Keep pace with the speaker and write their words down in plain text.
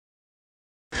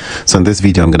So in this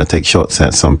video, I'm going to take shots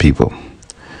at some people,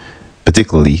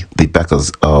 particularly the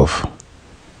backers of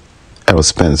Errol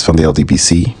Spence from the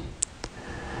LDBC.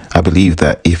 I believe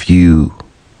that if you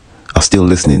are still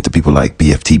listening to people like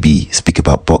BFTB speak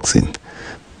about boxing,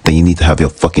 then you need to have your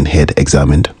fucking head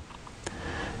examined.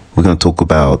 We're going to talk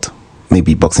about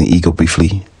maybe boxing ego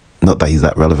briefly, not that he's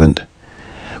that relevant.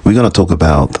 We're going to talk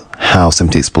about how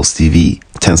 78 Sports TV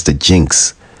tends to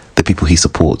jinx the people he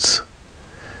supports.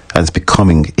 And it's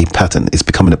becoming a pattern. It's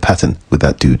becoming a pattern with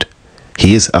that dude.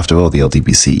 He is, after all, the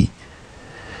LDBC.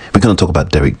 We're going to talk about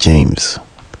Derek James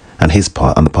and his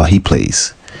part and the part he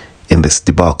plays in this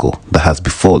debacle that has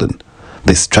befallen,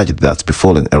 this tragedy that's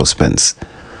befallen Errol Spence.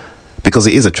 Because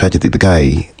it is a tragedy. The guy,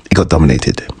 he got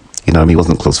dominated. You know what I mean? It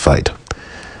wasn't a close fight.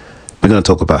 We're going to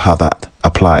talk about how that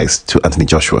applies to Anthony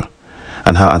Joshua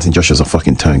and how Anthony Joshua's a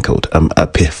fucking turncoat, a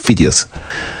perfidious,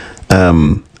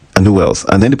 and who else?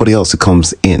 And anybody else who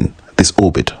comes in this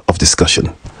orbit of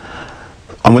discussion.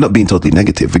 And we're not being totally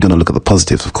negative. We're going to look at the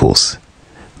positives, of course.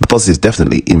 The positives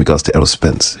definitely in regards to Errol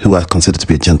Spence, who I consider to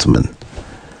be a gentleman.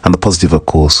 And the positive, of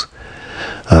course,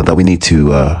 that we need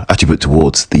to attribute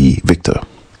towards the victor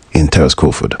in Terrence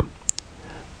Crawford.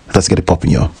 Let's get it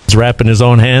popping, y'all. He's wrapping his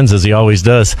own hands, as he always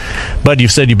does. But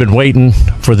you've said you've been waiting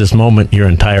for this moment your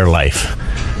entire life.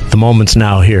 The moment's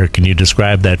now here. Can you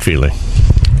describe that feeling?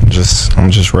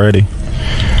 I'm just ready,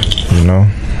 you know,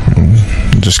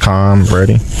 just calm,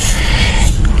 ready,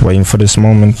 waiting for this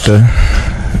moment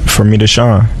for me to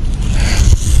shine.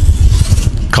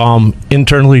 Calm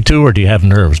internally too, or do you have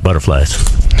nerves, butterflies?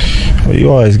 Well, you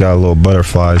always got a little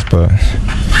butterflies, but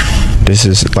this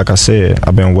is, like I said,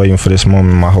 I've been waiting for this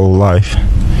moment my whole life,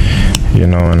 you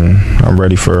know, and I'm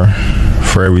ready for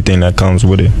everything that comes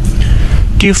with it.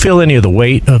 Do you feel any of the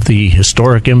weight of the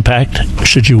historic impact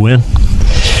should you win?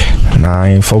 Nah, I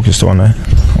ain't focused on that.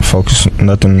 I'm focused on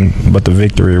nothing but the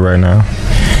victory right now,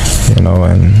 you know,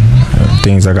 and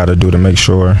things I got to do to make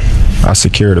sure I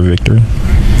secure the victory.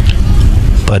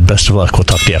 But best of luck. We'll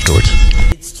talk to you afterwards.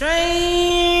 It's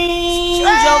strange,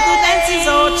 all the dances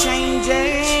are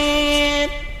changing,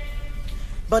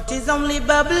 but it's only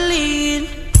bubbling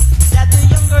that the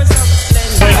young girls are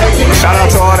playing. Shout out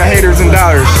to all the haters and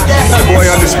doubters. The boy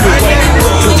undisputed.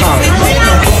 2 times.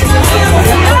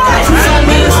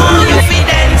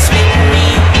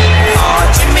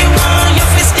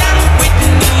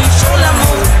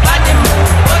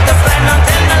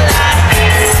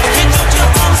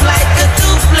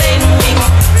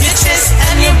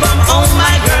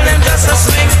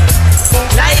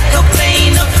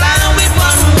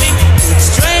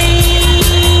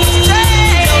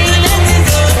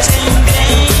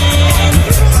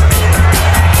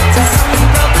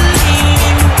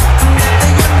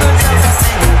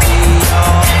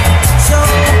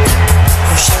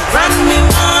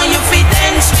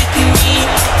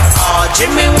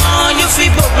 Jimmy want you fi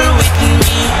bubble with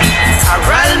me,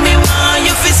 Errol me want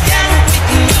you fi skank with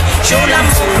me. Shoulder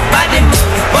move, body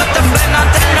move, butterfly not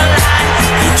tell no lie.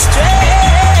 It's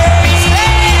strange,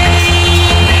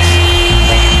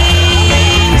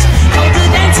 how the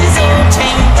dance is all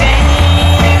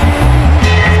changing,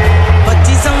 but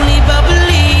it's only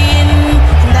bubbling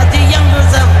that the young girls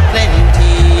have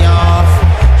plenty of.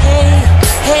 Hey,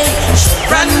 hey,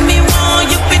 run me want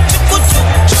you fi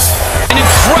an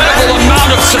incredible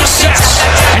amount of success,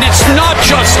 and it's not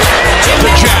just the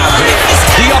jab,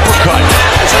 the uppercut,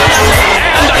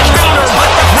 and the counter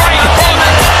right hook,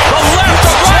 the left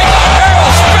to right,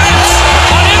 Errol Spence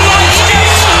on inline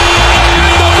skates,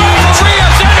 and the referee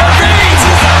has intervened.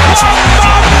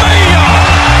 Mamma mia!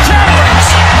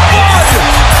 Terrence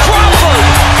Crawford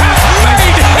has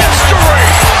made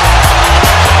history.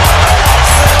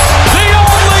 The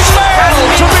only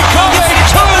male to become a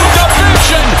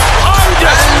 2-division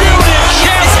undisputed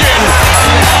champion,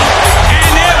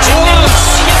 and it was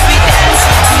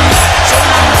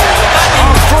a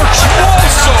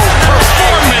virtuoso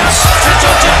performance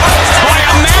by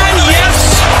a man,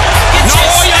 yes,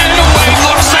 Naoya Inoue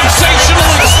looked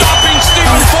sensational in stopping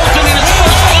Stephen Fulton in his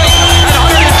first fight at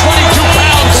 122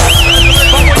 pounds,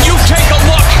 but when you take a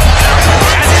look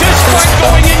at this fight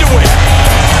going into it,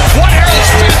 what Errol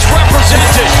Spence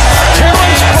represented,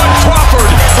 Terrence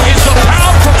Crawford is the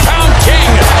pound-for-pound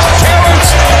king.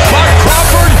 Terrence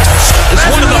Crawford is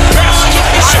one of the best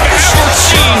I've ever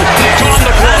seen on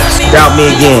the gloves. Doubt me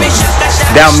again.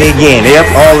 Doubt me again. Yep,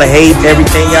 all the hate,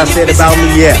 everything y'all said about me,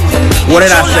 yeah. What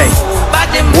did I say?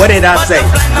 What did I say?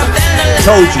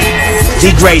 Told you.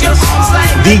 The greatest.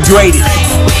 The greatest.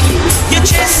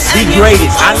 The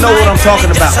greatest. I know what I'm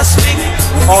talking about.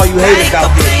 All you haters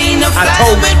out there. I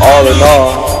told you. All in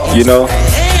all, you know,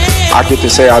 I get to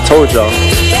say I told y'all.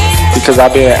 because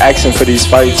I've been asking for these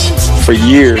fights for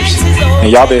years,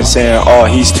 and y'all been saying, oh,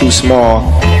 he's too small,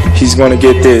 he's gonna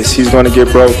get this, he's gonna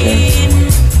get broken.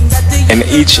 And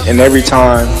each and every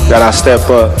time that I step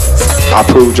up, I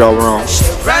proved y'all wrong.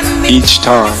 Each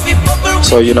time.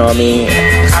 So, you know what I mean?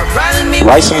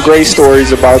 Write some great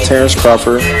stories about Terrence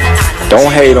Crawford.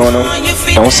 Don't hate on him.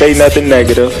 Don't say nothing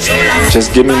negative.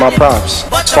 Just give me my props.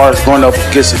 As far as going up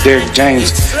against Derrick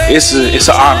James, it's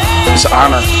an honor. It's an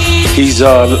honor. He's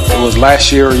was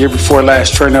last year or year before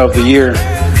last trainer of the year,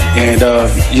 and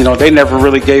you know, they never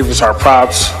really gave us our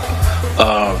props.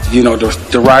 You know,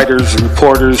 the writers, the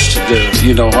reporters,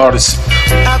 you know, all this,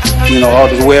 you know, all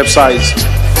the websites.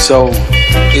 So,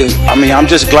 I mean, I'm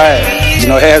just glad. You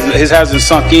know, it hasn't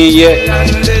sunk in yet,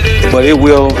 but it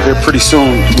will here pretty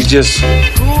soon.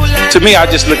 To me, I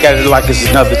just look at it like it's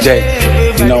another day,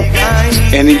 you know.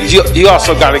 And you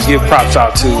also got to give props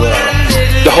out to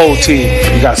the whole team.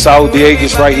 You got Saul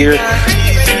Dieguez right here.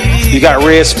 You got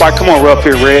Red Spike. Come on, we're up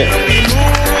here, Red.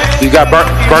 You got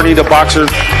Bernie the boxer.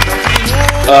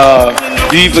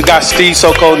 You even got Steve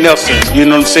So-Called Nelson. You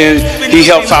know what I'm saying? He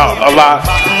helps out a lot.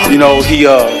 You know, he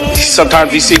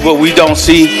sometimes he see what we don't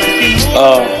see.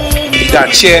 You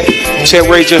got Chet. Chet,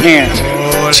 raise your hand.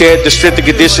 Chet, the strength and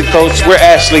condition coach. Where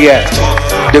Ashley at?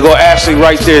 There go Ashley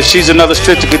right there. She's another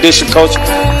strength and condition coach.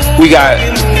 We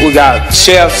got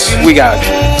chefs. We got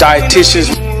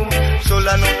dietitians.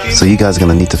 So you guys are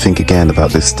going to need to think again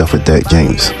about this stuff with Derrick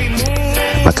James.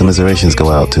 My commiserations go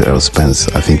out to Errol Spence.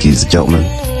 I think he's a gentleman,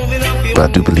 but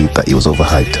I do believe that he was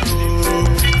overhyped.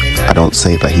 I don't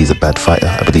say that he's a bad fighter.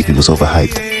 I believe he was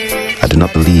overhyped. I do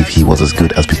not believe he was as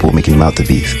good as people were making him out to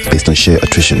be, based on sheer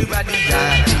attrition.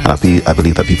 And I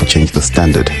believe that people changed the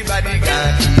standard.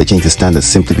 They changed the standard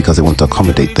simply because they want to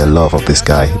accommodate their love of this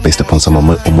guy based upon some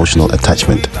emotional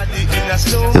attachment.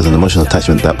 It was an emotional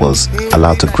attachment that was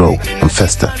allowed to grow and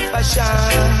fester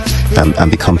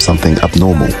and become something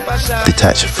abnormal,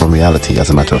 detached from reality, as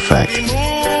a matter of fact.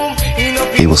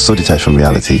 He was so detached from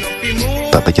reality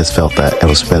that they just felt that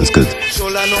Errol Spence could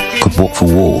walk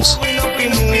through walls.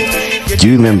 Do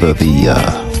you remember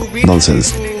the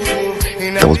nonsense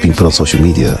that was being put on social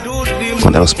media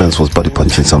when Errol Spence was body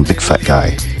punching some big fat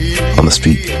guy on the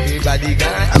street,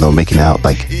 and they were making it out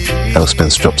like Errol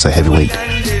Spence drops a heavyweight?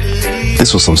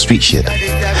 This was some street shit,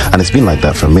 and it's been like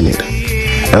that for a minute.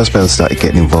 Errol Spence started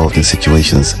getting involved in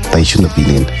situations that he shouldn't have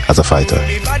been in as a fighter.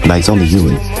 Now he's only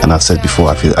human, and I've said before,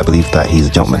 I believe that he's a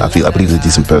gentleman. I believe he's a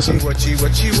decent person.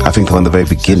 I think from the very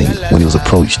beginning, when he was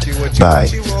approached by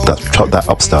that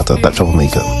upstarter, that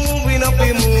troublemaker,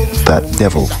 that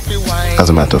devil, as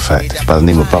a matter of fact, by the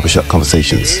name of Barbershop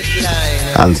Conversations,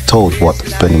 and told what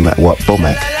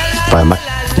Bomac, Brian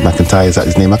McIntyre, is that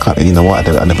his name? I can't, you know what,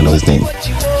 I never know his name.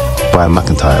 Brian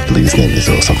McIntyre, I believe his name is,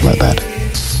 or something like that.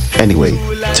 Anyway,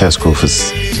 Terrence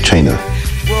Crawford's trainer,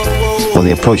 when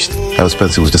he approached Errol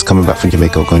Spence, he was just coming back from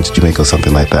Jamaica or going to Jamaica or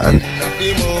something like that. And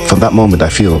from that moment, I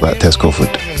feel that Terrence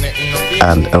Crawford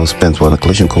and Errol Spence were on a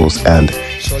collision course, and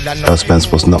Errol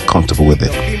Spence was not comfortable with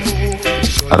it.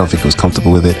 I don't think he was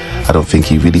comfortable with it. I don't think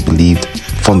he really believed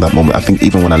from that moment. I think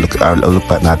even when I look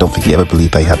back now, I don't think he ever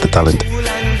believed that he had the talent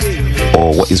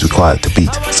or what is required to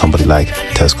beat somebody like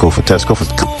Terrence Crawford. Terrence Crawford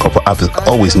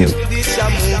always knew.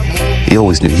 He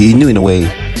always knew. He knew in a way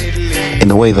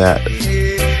that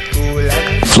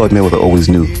Floyd Mayweather always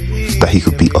knew that he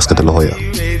could beat Oscar De La Hoya.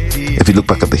 If you look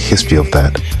back at the history of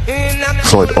that,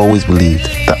 Floyd always believed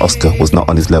that Oscar was not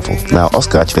on his level. Now,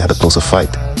 Oscar actually had a closer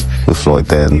fight with Floyd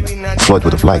than Floyd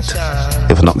would have liked.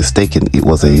 If I'm not mistaken, it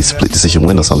was a split decision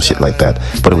win or some shit like that.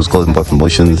 But it was Golden Boy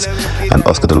Promotions, and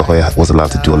Oscar De La Hoya was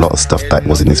allowed to do a lot of stuff that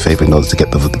was in his favor in order to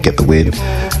get the win.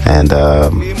 And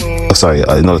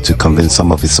in order to convince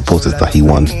some of his supporters that he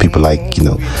won. People like,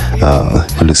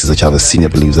 Luis Chavez Sr.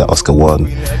 believes that Oscar won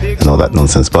and all that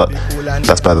nonsense. But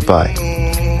that's by the by.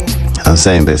 I'm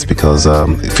saying this because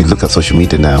if you look at social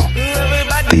media now,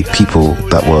 the people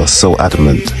that were so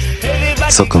adamant,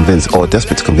 so convinced or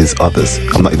desperate to convince others,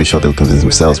 I'm not even sure they were convinced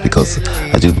themselves, because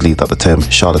I do believe that the term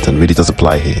charlatan really does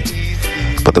apply here.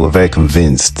 But they were very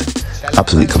convinced,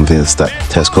 absolutely convinced, that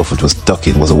Terrence Crawford was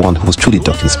the one who was truly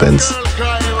ducking Spence,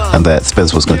 and that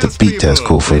Spence was going to beat Terrence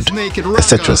Crawford,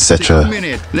 etc., etc.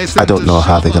 I don't know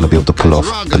how they're going to be able to pull off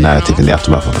the narrative in the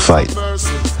aftermath of the fight.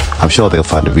 I'm sure they'll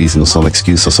find a reason or some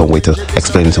excuse or some way to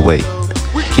explain it away.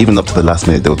 Even up to the last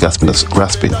minute, they were grasping at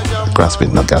straws.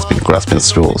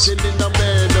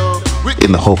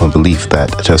 in the hope and belief that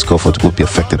Terence Crawford would be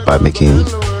affected by making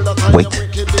weight.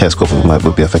 Terence Crawford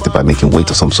would be affected by making weight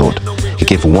of some sort. He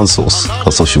came from one source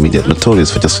on social media,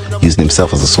 notorious for just using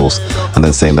himself as a source, and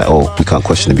then saying that, oh, we can't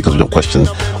question him because we don't question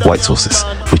white sources,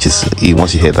 which is,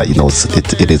 once you hear that, you know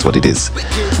it is what it is.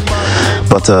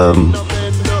 But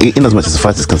in as much as the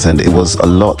fight is concerned, it was a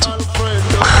lot.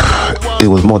 It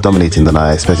was more dominating than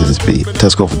I expected it to be.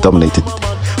 Terence Crawford dominated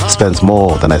Spence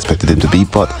more than I expected him to be.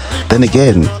 But then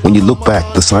again, when you look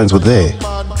back, the signs were there.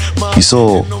 You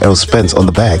saw Errol Spence on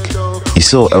the bag. You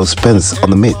saw Errol Spence on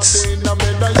the mitts.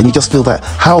 And you just feel that,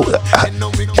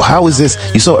 how is this?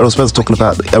 You saw Errol Spence talking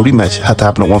about a rematch had to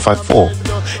happen at 154.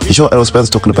 You saw Errol Spence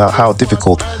talking about how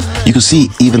difficult. You could see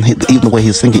even the way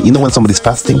he's thinking. You know when somebody's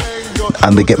fasting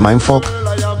and they get mind fog?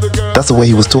 That's the way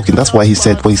he was talking. That's why he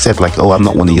said what he said, like, oh, I'm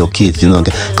not one of your kids, you know.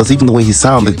 Because even the way he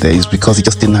sounded there is because he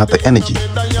just didn't have the energy.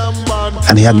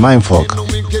 And he had mind fog.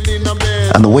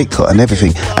 And the weight cut and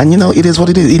everything. And you know, it is what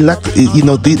it is. He lacked, you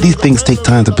know, these things take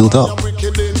time to build up.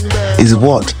 Is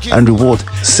what Andrew Ward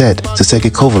said to Sergey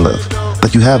Kovalev,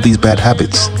 that you have these bad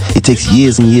habits. It takes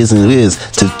years and years and years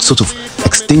to sort of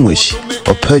extinguish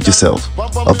or purge yourself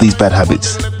of these bad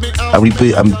habits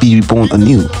and be reborn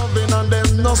anew.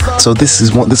 So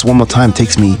this one more time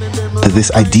takes me to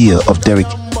this idea of Derek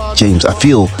James. I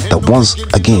feel that once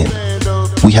again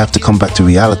we have to come back to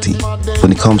reality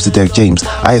when it comes to Derek James.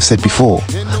 I have said before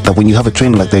that when you have a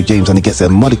trainer like Derek James and he gets a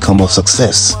modicum of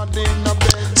success,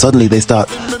 suddenly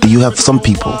you have some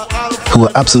people who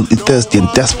are absolutely thirsty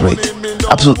and desperate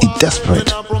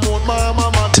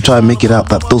to try and make it out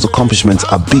that those accomplishments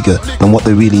are bigger than what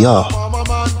they really are.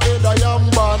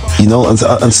 You know,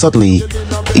 and suddenly,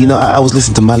 you know, I was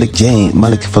listening to Malik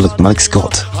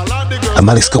Scott, and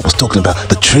Malik Scott was talking about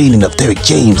the training of Derek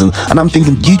James, and I'm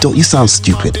thinking, you sound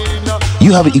stupid.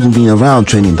 You haven't even been around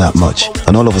training that much,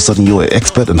 and all of a sudden you're an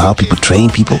expert on how people train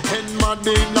people.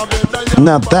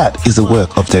 Now that is the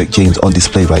work of Derek James on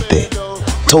display right there.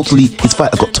 His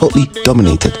fight got totally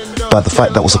dominated by the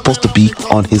fight that was supposed to be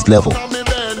on his level.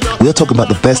 We are talking about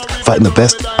the best fighting the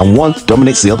best, and one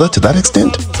dominates the other to that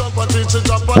extent.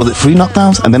 Was it 3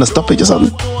 knockdowns and then a stoppage or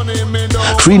something?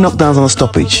 3 knockdowns and a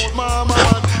stoppage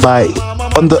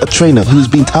under a trainer who's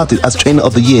been touted as trainer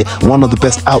of the year, one of the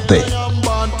best out there.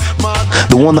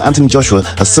 The one that Anthony Joshua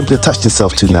has simply attached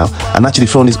himself to now and actually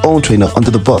thrown his own trainer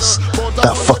under the bus.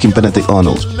 That fucking Benedict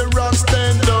Arnold.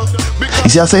 You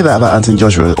see, I say that about Anthony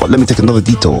Joshua. Let me take another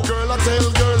detour.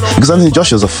 Because Anthony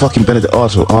Joshua is a fucking Benedict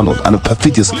Arnold and a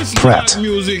perfidious prat.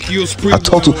 A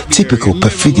total typical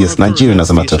perfidious Nigerian, as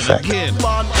a matter of fact.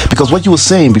 Because what you were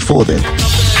saying before then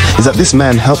is that this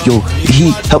man helped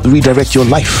redirect your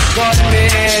life.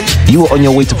 You were on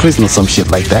your way to prison or some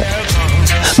shit like that.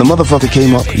 The motherfucker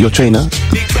came up, your trainer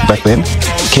back then,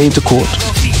 came to court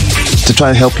to try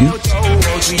and help you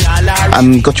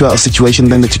and got you out of a situation.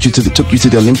 Then they took you to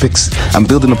the Olympics, and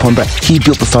building upon that, he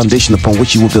built the foundation upon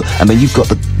which you will build. And then you've got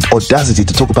the audacity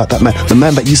to talk about that man, the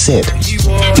man that you said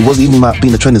it wasn't even about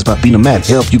being a trainer, it's about being a man.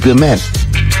 He helped you be a man.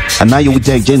 And now you're with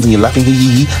Derek James and you're laughing,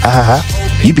 hee, ha, ha,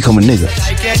 ha. You become a nigger.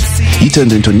 You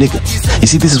turned into a nigger. You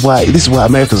see, this is why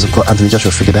Americans have got Anthony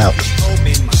Joshua figured out.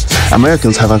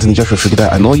 Americans have Anthony Joshua figured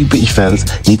out, and all you British fans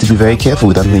need to be very careful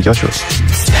with Anthony Joshua.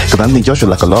 Because Anthony Joshua,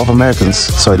 like a lot of Americans,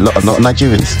 not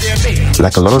Nigerians,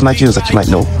 like a lot of Nigerians that you might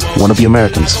know, want to be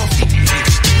Americans.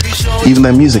 Even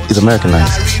their music is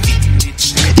Americanized.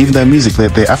 Even their music, their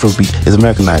Afrobeat is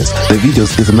Americanized. Their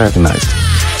videos is Americanized.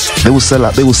 They will sell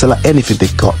out anything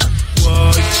they've got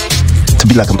to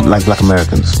be like Black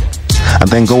Americans, and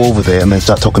then go over there and then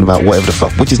start talking about whatever the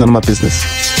fuck, which is none of my business.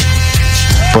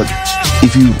 But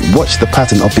if you watch the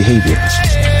pattern of behavior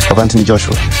of Anthony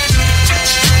Joshua,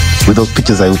 with those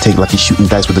pictures I would take like he's shooting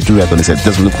dice with a do-rag on his head, it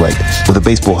doesn't look right. With a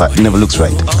baseball hat, it never looks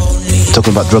right.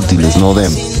 Talking about drug dealers and all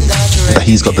them, that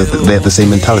he's got the same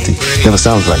mentality, never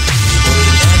sounds right.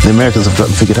 The Americans have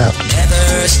gotten figured out.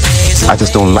 I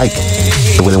just don't like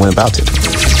the way they went about it.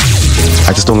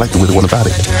 I just don't like the way they went about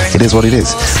it. It is what it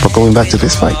is. But going back to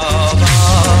this fight,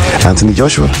 Anthony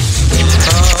Joshua,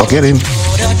 forget him.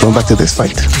 Going back to this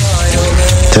fight,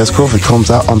 Terence Crawford comes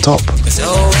out on top,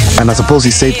 and I suppose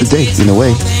he saved the day in a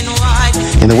way.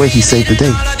 In a way, he saved the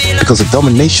day because the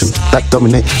domination, that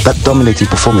dominating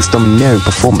performance, domineering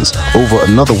performance over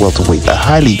another welterweight, a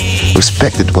highly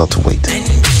respected welterweight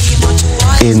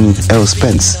in Errol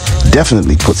Spence,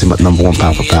 definitely puts him at number 1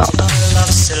 pound for pound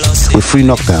with 3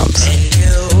 knockdowns.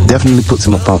 Definitely puts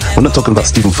him up pound. We're not talking about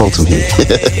Stephen Fulton here.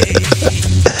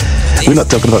 We're not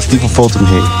talking about Stephen Fulton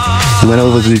here. He went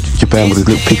over to Japan with his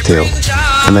little pigtail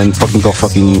and then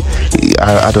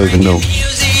I don't even know.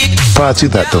 Prior to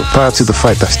that though, prior to the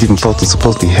fight that Stephen Fulton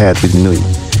supposedly had with Nui,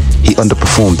 he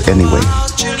underperformed anyway.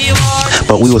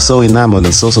 But we were so enamored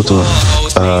and so sort of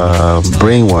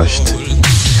brainwashed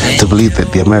to believe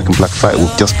that the American black fight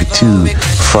would just be too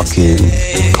fucking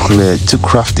clear, too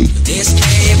crafty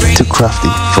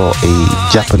for a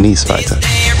Japanese fighter.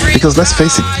 Because let's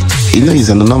face it, he's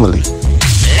an anomaly.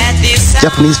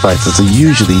 Japanese fighters are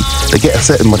usually, they get a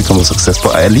certain modicum of success,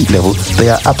 but at elite level, they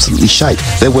are absolutely shite.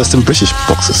 They're worse than British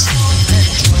boxers.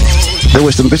 They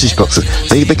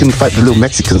can fight the little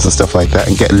Mexicans and stuff like that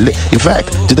and get lit. In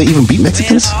fact, do they even beat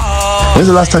Mexicans? When's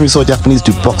the last time you saw Japanese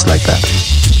do box like that?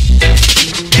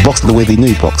 Box the way they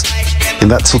knew he boxed. In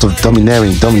that sort of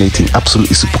dominating,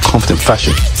 absolutely super confident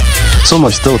fashion. So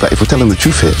much though that if we're telling the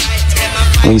truth here,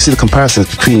 when you see the comparisons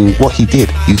between what he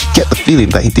did, you get the feeling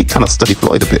that he did kind of study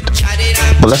Floyd a bit.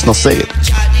 But let's not say it.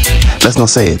 Let's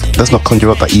not conjure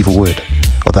up that evil word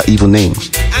or that evil name.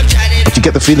 But you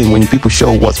get the feeling when people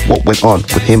show what went on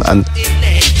with him and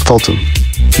Fulton,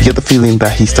 you get the feeling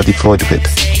that he studied Floyd a bit.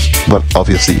 But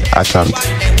obviously, I can't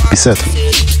be certain.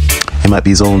 He might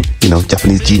be his own,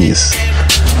 Japanese genius.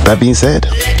 That being said,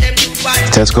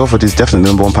 Terence Crawford is definitely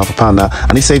number 1 pound for pound now,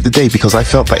 and he saved the day because I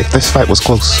felt that if this fight was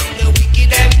close,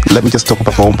 let me just talk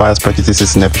about my own bias,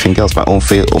 prejudices, and everything else, my own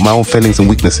failings and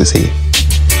weaknesses here,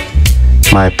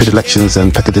 my predilections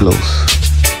and peccadillos.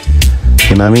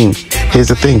 You know what I mean? Here's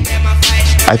the thing.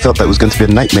 I felt that it was going to be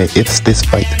a nightmare if this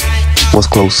fight was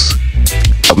close,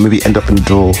 or maybe end up in the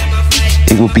draw.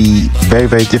 It would be very,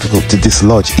 very difficult to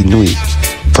dislodge Inoue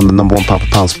from the number 1 pound for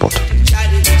pound spot.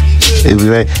 It would be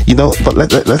very, but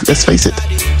let's face it.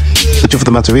 The truth of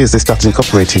the matter is they started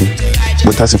incorporating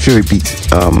when Tyson Fury beat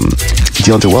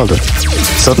Deontay Wilder.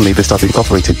 Suddenly they started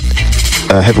incorporating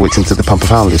heavyweights into the pound per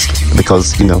pound list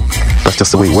because that's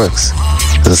just the way it works.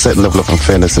 There's a certain level of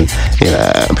unfairness, and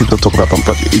people don't talk about that,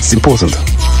 but it's important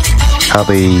how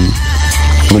they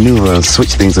maneuver and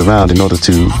switch things around in order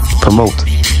to promote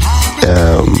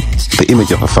the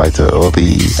image of a fighter or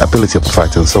the ability of a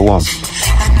fighter and so on.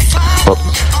 But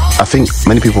I think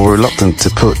many people were reluctant to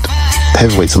put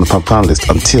heavyweights on the pound per pound list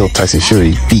until Tyson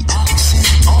Fury beat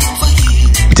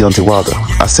Deontay Wilder.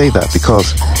 I say that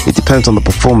because it depends on the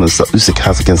performance that Usyk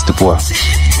has against Dubois.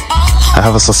 I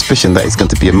have a suspicion that it's going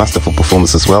to be a masterful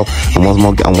performance as well. And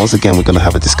once again, we're going to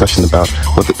have a discussion about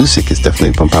whether Usyk is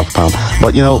definitely pound for pound.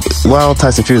 But while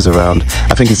Tyson Fury is around,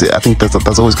 I think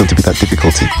there's always going to be that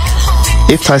difficulty.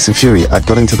 If Tyson Fury had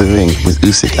got into the ring with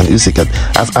Usyk, and Usyk had,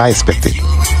 as I expected,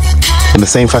 in the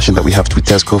same fashion that we have with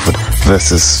Terence Crawford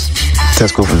versus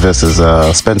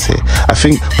Spence here, I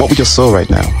think what we just saw right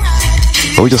now,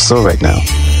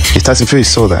 if Tyson Fury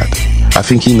saw that, I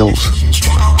think he knows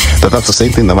that's the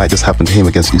same thing that might just happen to him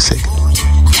against Usyk.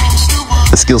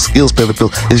 The skills play the bill.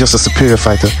 He's just a superior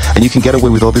fighter, and you can get away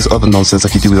with all this other nonsense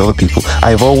like you do with other people. I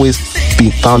have always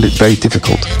found it very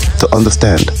difficult to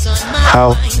understand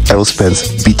how Errol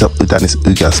Spence beat up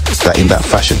Ldbc-Cursed in that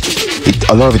fashion.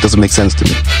 A lot of it doesn't make sense to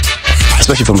me,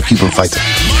 especially from a Cuban fighter.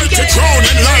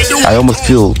 I almost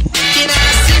feel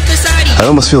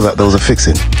that there was a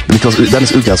fixing because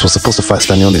Ldbc-Cursed was supposed to fight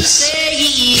Stanionis,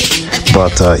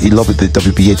 but he lobbied the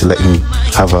WBA to let him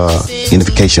have a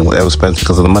unification with Errol Spence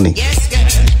because of the money.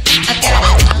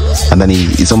 And then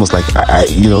it's almost like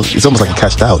it's almost like he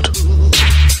cashed out.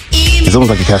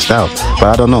 But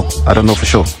I don't know for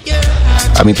sure.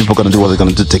 I mean, people are going to do what they're going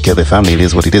to do to take care of their family. It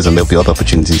is what it is, and there'll be other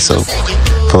opportunities. So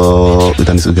for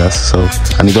Ldbc-Cursed,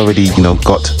 and he'd already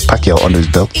got Pacquiao under his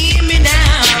belt.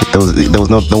 There was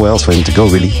nowhere else for him to go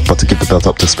really, but to give the belt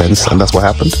up to Spence, and that's what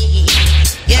happened.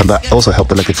 And that also helped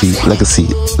the legacy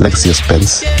of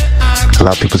Spence.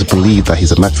 Allowed people to believe that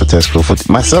he's a match for Terence Crawford,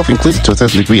 myself included to a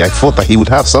certain degree. I thought that he would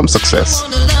have some success,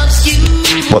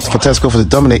 but for Terence Crawford to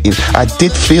dominate him, I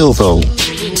did feel though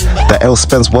that Errol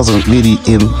Spence wasn't really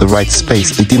in the right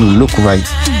space. It didn't look right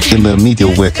in the media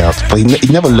workout, but he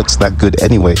never looks that good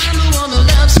anyway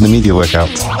in the media workout.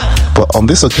 But on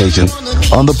this occasion,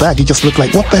 on the back, he just looked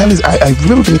like, what the hell is? I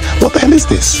remember thinking, what the hell is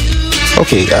this?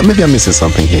 Okay, maybe I'm missing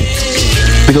something here,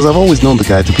 because I've always known the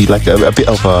guy to be like a bit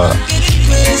of a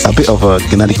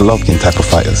Gennady Golovkin type of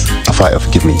fighter.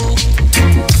 Forgive me,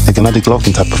 a Gennady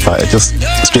Golovkin type of fighter, just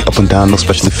straight up and down, no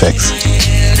special effects.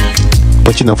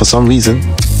 But for some reason,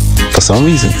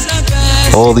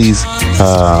 all these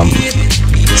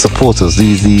supporters,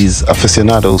 these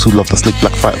aficionados who love the slick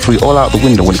black fight, threw it all out the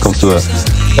window when it comes to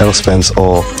Errol Spence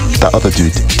or that other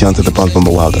dude, Deontay the Bronze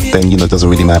Bomber Wilder. Then it doesn't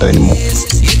really matter anymore.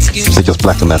 They're just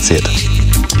black and that's it.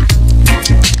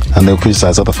 And they'll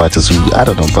criticize other fighters who, I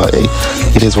don't know, but hey,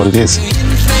 it is what it is.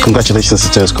 Congratulations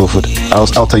to Terence Crawford.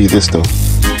 I'll tell you this though.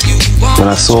 When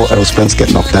I saw Errol Spence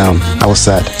get knocked down, I was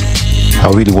sad. I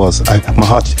really was. I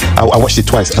watched it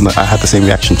twice, and I had the same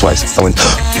reaction twice. I went,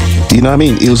 you know what I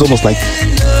mean? It was almost like,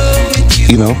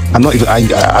 you know, I'm not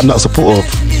a supporter of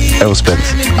Errol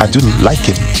Spence. I do like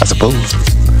him, I suppose.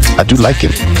 I do like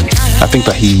him. I think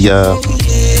that he's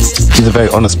a very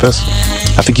honest person.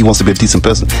 I think he wants to be a decent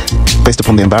person based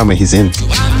upon the environment he's in.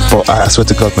 But I swear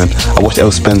to God, man, I watched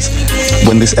Errol Spence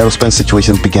when this Errol Spence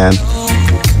situation began.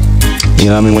 You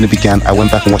know what I mean? When it began, I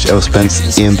went back and watched Errol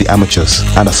Spence in the amateurs,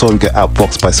 and I saw him get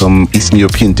outboxed by some Eastern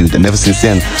European dude. And ever since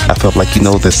then, I felt like, you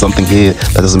know, there's something here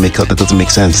that doesn't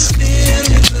make sense.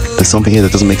 There's something here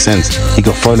that doesn't make sense. He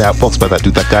got thoroughly outboxed by that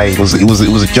dude. That guy it was a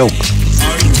joke.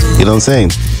 You know what I'm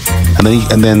saying?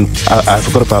 And then I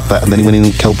forgot about that. And then he went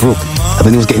in Kell Brook, and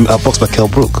then he was getting outboxed by Kell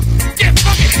Brook.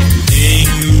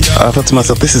 I thought to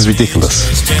myself, this is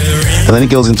ridiculous. And then he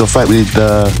goes into a fight with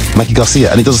Mikey Garcia,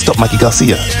 and he doesn't stop Mikey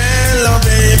Garcia.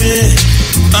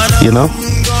 You know?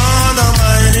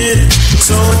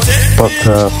 But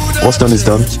what's done is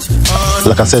done.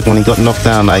 Like I said, when he got knocked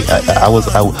down, I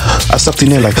sucked in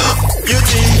there like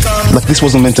this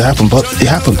wasn't meant to happen, but it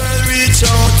happened.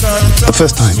 The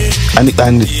first time.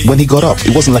 And when he got up,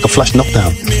 it wasn't like a flash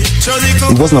knockdown.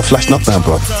 It wasn't a flash knockdown,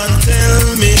 bro.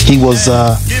 He was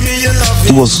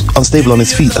unstable on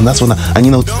his feet, and that's when and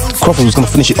you know, Crawford was gonna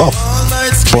finish it off,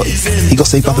 but he got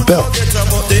saved by the bell.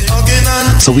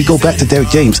 So we go back to Derek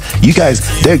James. You guys,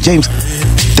 Derek James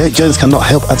cannot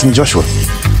help Anthony Joshua.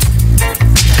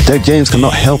 Derek James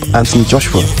cannot help Anthony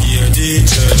Joshua.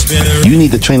 You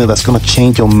need a trainer that's gonna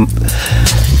change your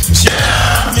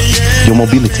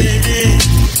mobility.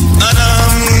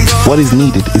 What is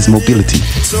needed is mobility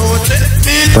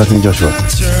for Anthony Joshua.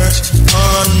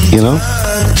 You know?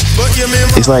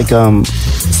 It's like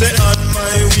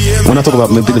when I talk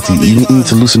about mobility, you need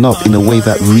to loosen up in a way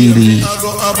that really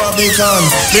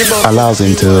allows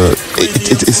him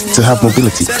to have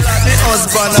mobility.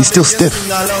 He's still stiff.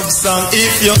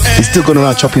 He's still going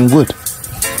around chopping wood.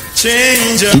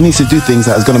 He needs to do things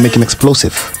that is going to make him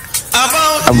explosive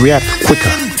and react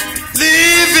quicker.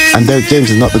 And Derek James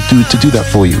is not the dude to do that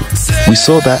for you. We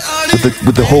saw that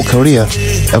with the whole career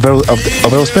of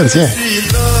Errol Spence, yeah.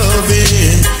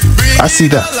 I see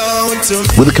that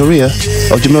with the career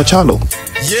of Jamel Charlo.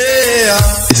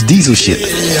 It's diesel shit.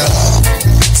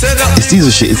 It's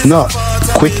diesel shit. It's not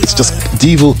quick. It's just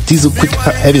diesel quick,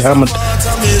 heavy hammered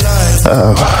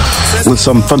with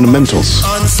some fundamentals.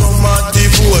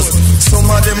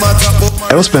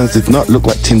 Errol Spence did not look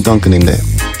like Tim Duncan in there.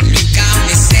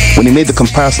 When he made the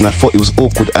comparison, I thought it was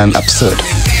awkward and absurd.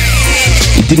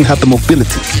 He didn't have the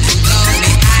mobility,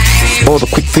 or the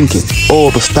quick thinking,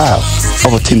 or the style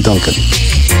of a Tim Duncan,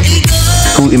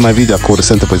 who in my video I called a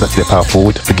centre, but is actually a power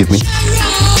forward, forgive me.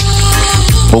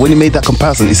 But when he made that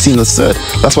comparison, it seemed absurd.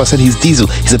 That's why I said he's diesel.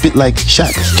 He's a bit like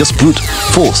Shaq, just brute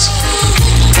force.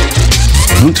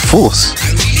 Brute force.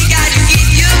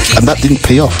 And that didn't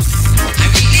pay off.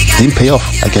 Didn't pay off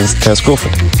against Terrence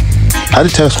Crawford. How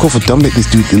did Terrence Crawford dominate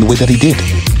this dude in the way that he did?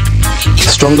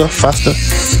 Stronger, faster,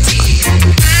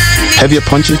 heavier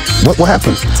punching. What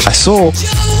happened? I saw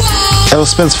Errol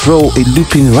Spence throw a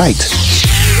looping right,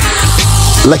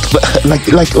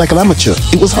 like an amateur.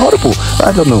 It was horrible.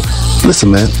 I don't know.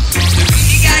 Listen, man.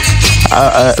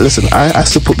 I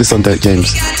still put this on Derek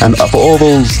James, and for all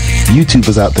those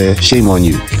YouTubers out there, shame on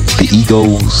you. The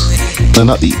egos.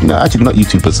 Actually not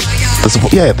YouTubers.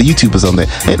 The YouTubers on there.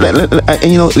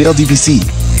 And you know, the Ldbc.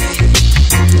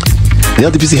 The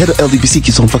Ldbc, head of Ldbc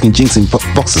keeps on fucking jinxing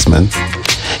boxers, man.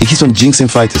 He keeps on jinxing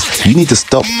fighters. You need to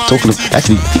stop talking.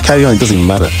 Actually, carry on. It doesn't even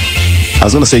matter. I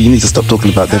was gonna say you need to stop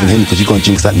talking about Devin Haney because you're gonna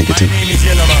jinx that nigga too.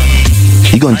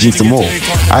 You're gonna jinx them all.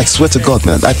 I swear to God,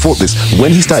 man. I thought this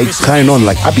when he started carrying on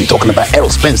like I've been talking about Errol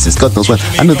Spence since God knows when.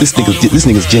 I know this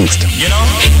nigga's jinxed.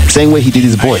 Same way he did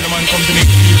his boy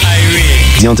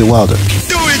Deontay Wilder.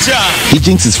 He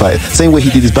jinxed his fight. Same way he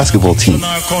did his basketball team.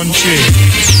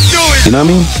 You know what I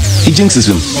mean? He jinxes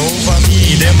him.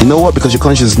 You know what? Because your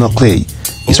conscience is not clear.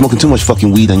 You're smoking too much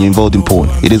fucking weed and you're involved in porn.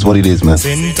 It is what it is, man.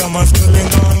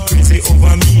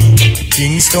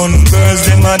 Kingston girls,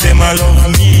 them a love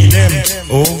me, them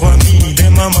over me,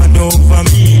 them a mad over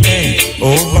me, them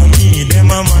over me,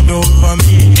 them a mad over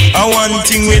me. I one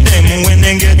thing with them when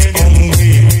they get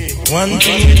hungry. One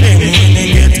thing with them when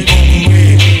they get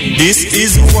hungry. This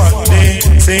is what they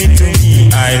say to me.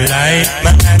 I like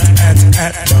my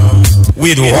at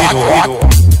with what?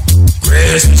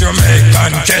 Grace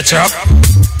Jamaican ketchup.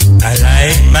 I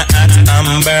like my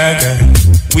hamburger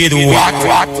with what?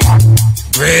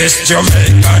 Grace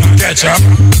Jamaican ketchup.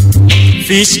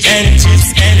 fish and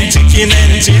chips and chicken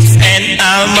and chips and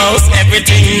almost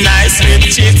everything nice with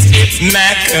chips.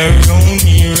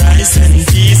 Macaroni, rice and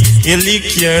peas, you lick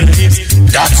your lips.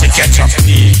 That's a ketchup,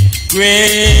 please.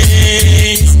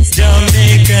 Grace,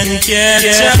 Jamaican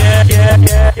ketchup.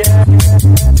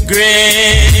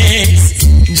 Grace,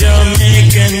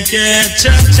 Jamaican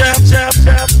ketchup.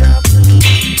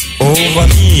 Over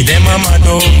me, them a mad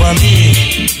over me.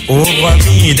 Over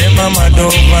me, them a mad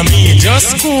over me.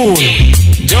 Just cool,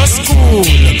 just cool.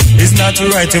 It's not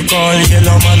right to call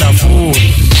yellow man a fool.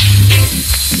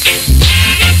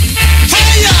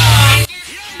 Fire!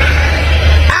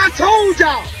 I told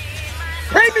y'all,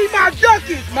 pay me my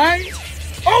duckies, man.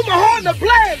 Omaha in the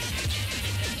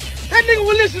blast. That nigga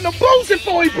would listen to Boosie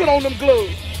before he put on them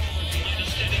gloves.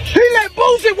 He let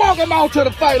Boosie walk him out to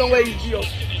the fight on HBO.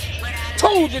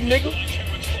 Told you, nigga.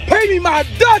 Pay me my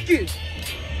duckies.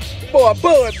 Boy,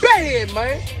 Bud bad,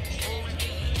 man.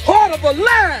 Heart of a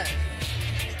lion.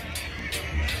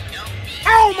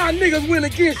 All my niggas went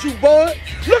against you, Bud.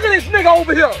 Look at this nigga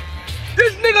over here.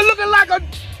 This nigga looking like a...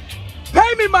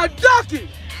 Pay me my duckies.